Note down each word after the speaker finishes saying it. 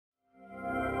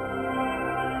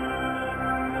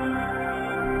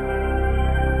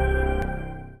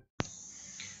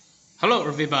Hello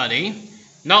everybody.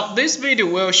 Now this video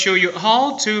will show you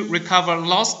how to recover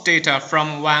lost data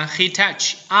from one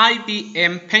Hitachi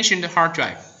IBM pension hard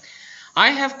drive. I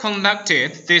have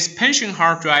connected this pension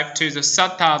hard drive to the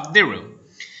SATA 0.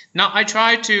 Now I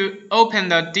try to open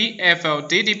the DFL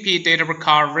DDP data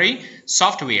recovery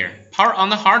software power on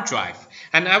the hard drive,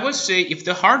 and I will see if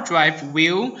the hard drive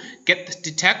will get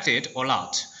detected or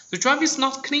not. The drive is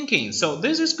not clinking, so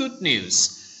this is good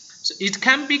news. So it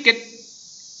can be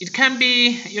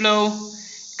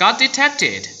got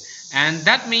detected, and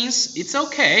that means it's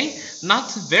okay,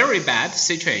 not very bad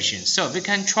situation. So we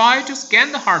can try to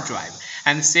scan the hard drive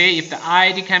and see if the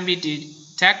ID can be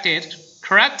detected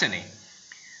correctly.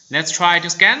 Let's try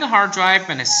to scan the hard drive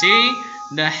and see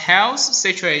the health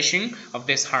situation of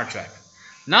this hard drive.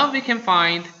 Now we can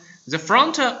find the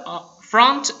front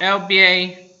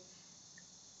LBA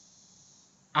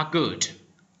are good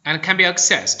and can be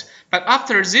accessed, but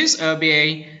after this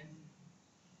LBA,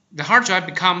 the hard drive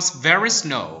becomes very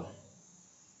slow.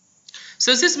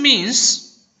 So this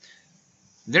means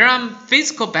there are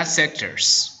physical bad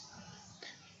sectors.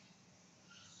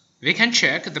 We can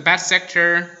check the bad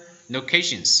sector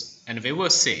locations and we will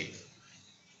see.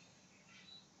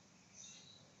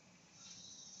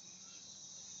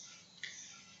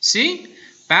 See,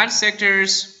 bad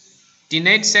sectors,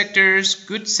 denied sectors,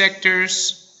 good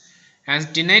sectors,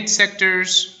 and denied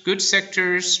sectors, good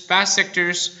sectors, bad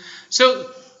sectors.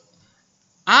 So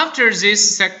after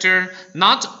this sector,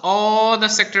 not all the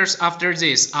sectors after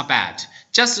this are bad.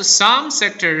 Just some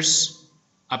sectors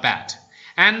are bad.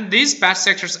 And these bad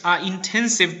sectors are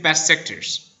intensive bad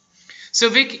sectors. So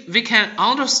we can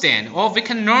understand, or we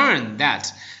can learn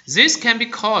that this can be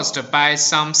caused by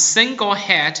some single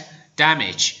head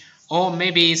damage, or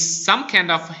maybe some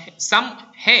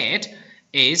head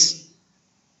is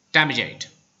damaged.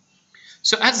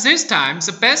 So at this time,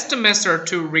 the best method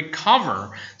to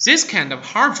recover this kind of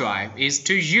hard drive is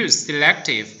to use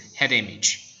selective head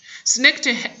image.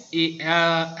 Selective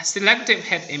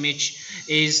head image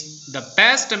is the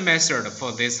best method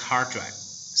for this hard drive.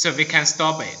 So we can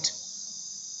stop it.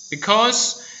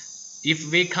 Because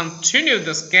if we continue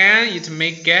the scan, it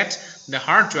may get the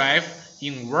hard drive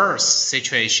in worse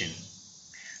situation.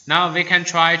 Now we can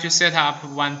try to set up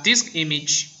one disk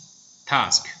image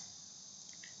task.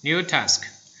 New task.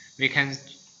 We can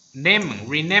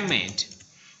rename it.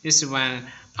 This one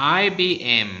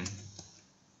IBM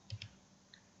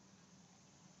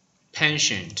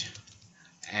pension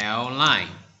L9.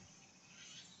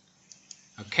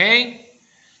 Okay.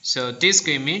 So disk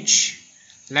image.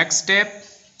 Next step.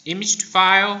 Image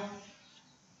file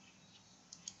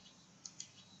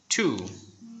 2.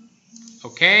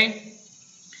 Okay.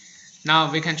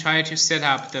 Now we can try to set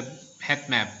up the head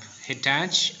map.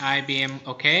 Hitachi IBM.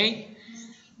 Okay.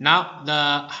 Now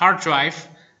the hard drive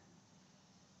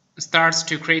starts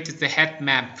to create the head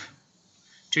map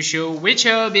to show which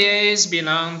LBAs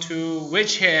belong to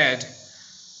which head.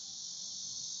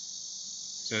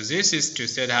 So this is to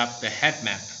set up the head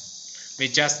map. We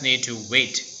just need to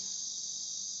wait.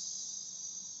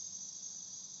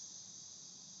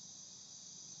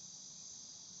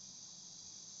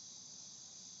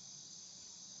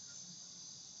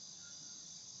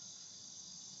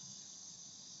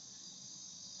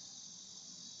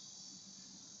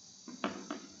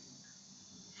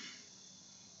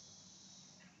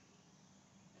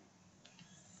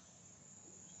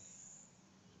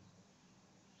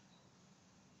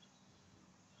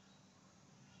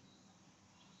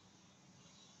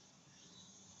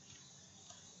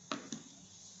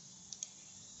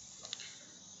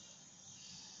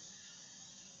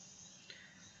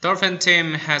 Dolphin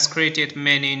team has created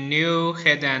many new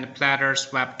head and platter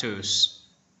swap tools,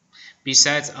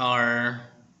 besides our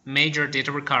major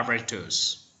data recovery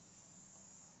tools.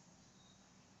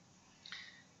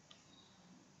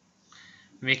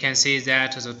 We can see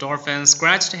that the Dolphin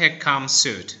scratched head com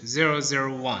suit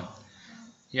 001.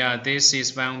 Yeah, this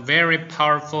is one very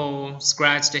powerful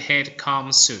scratched head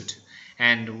com suit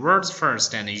and world's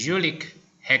first and unique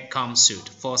head-com suit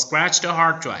for scratched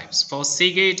hard drives for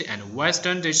Seagate and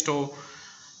Western Digital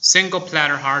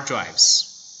single-platter hard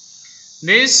drives.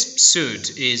 This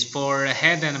suit is for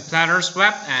head and platter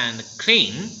swap and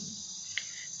clean.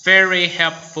 Very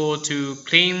helpful to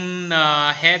clean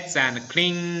the heads and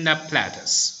clean the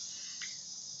platters.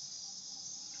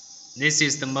 This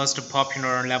is the most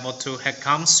popular level 2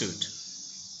 head-com suit.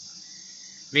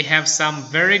 We have some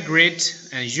very great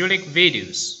and unique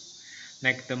videos,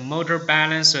 like the motor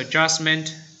balance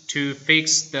adjustment to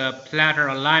fix the platter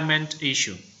alignment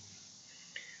issue.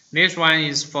 This one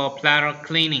is for platter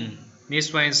cleaning.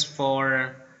 This one is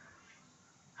for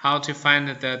how to find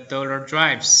the dollar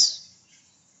drives.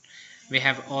 we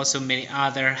have also many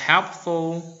other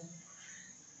helpful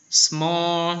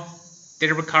small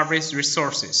data recovery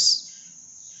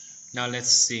resources. Now let's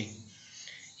see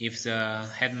if the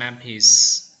head map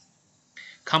is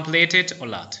completed or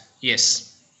not.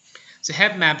 Yes, the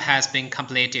head map has been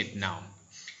completed now.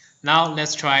 Now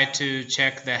let's try to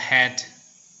check the head.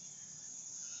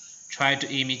 Try to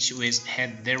image with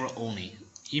head 0 only.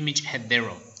 Image head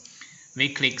 0.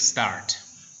 We click start.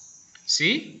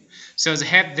 See? So the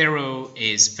head 0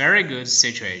 is very good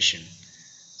situation.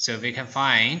 So we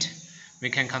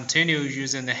can continue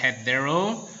using the head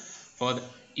 0 for the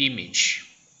image.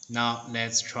 Now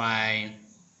let's try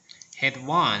head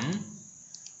 1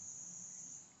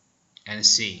 and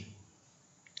see.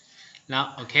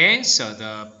 Now, okay, so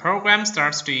the program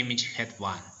starts to image head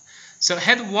 1. So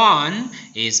head 1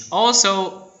 is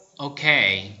also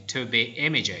okay to be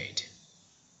imaged.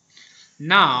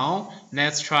 Now,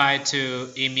 let's try to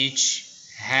image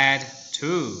head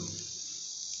 2.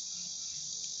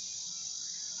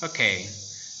 Okay,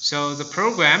 so the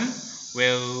program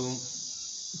will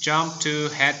jump to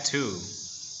head 2.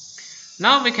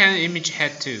 Now we can image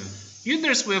head 2.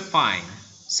 Users will find,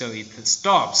 so it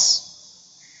stops.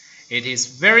 It is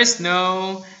very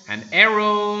slow and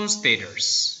error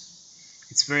status.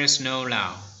 It's very slow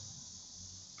now.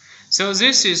 So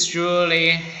this is really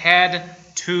head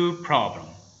 2 problem.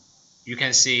 You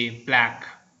can see black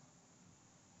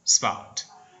spot.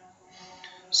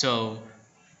 So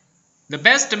the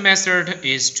best method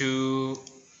is to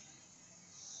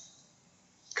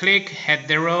click head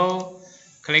 0,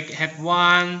 click head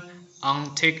 1,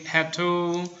 untick head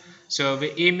 2. So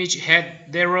we image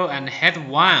head 0 and head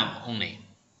 1 only.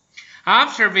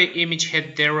 After we image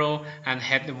head 0 and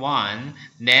head 1,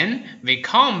 then we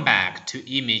come back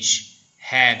to image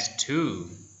head 2.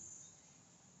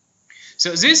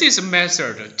 So this is a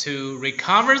method to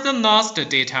recover the lost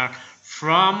data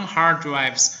from hard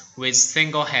drives with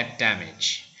single head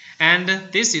damage. And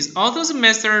this is also the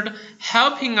method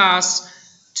helping us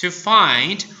to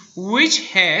find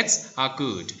which heads are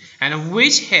good and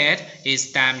which head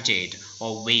is damaged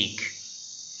or weak.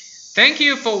 Thank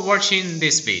you for watching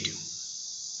this video.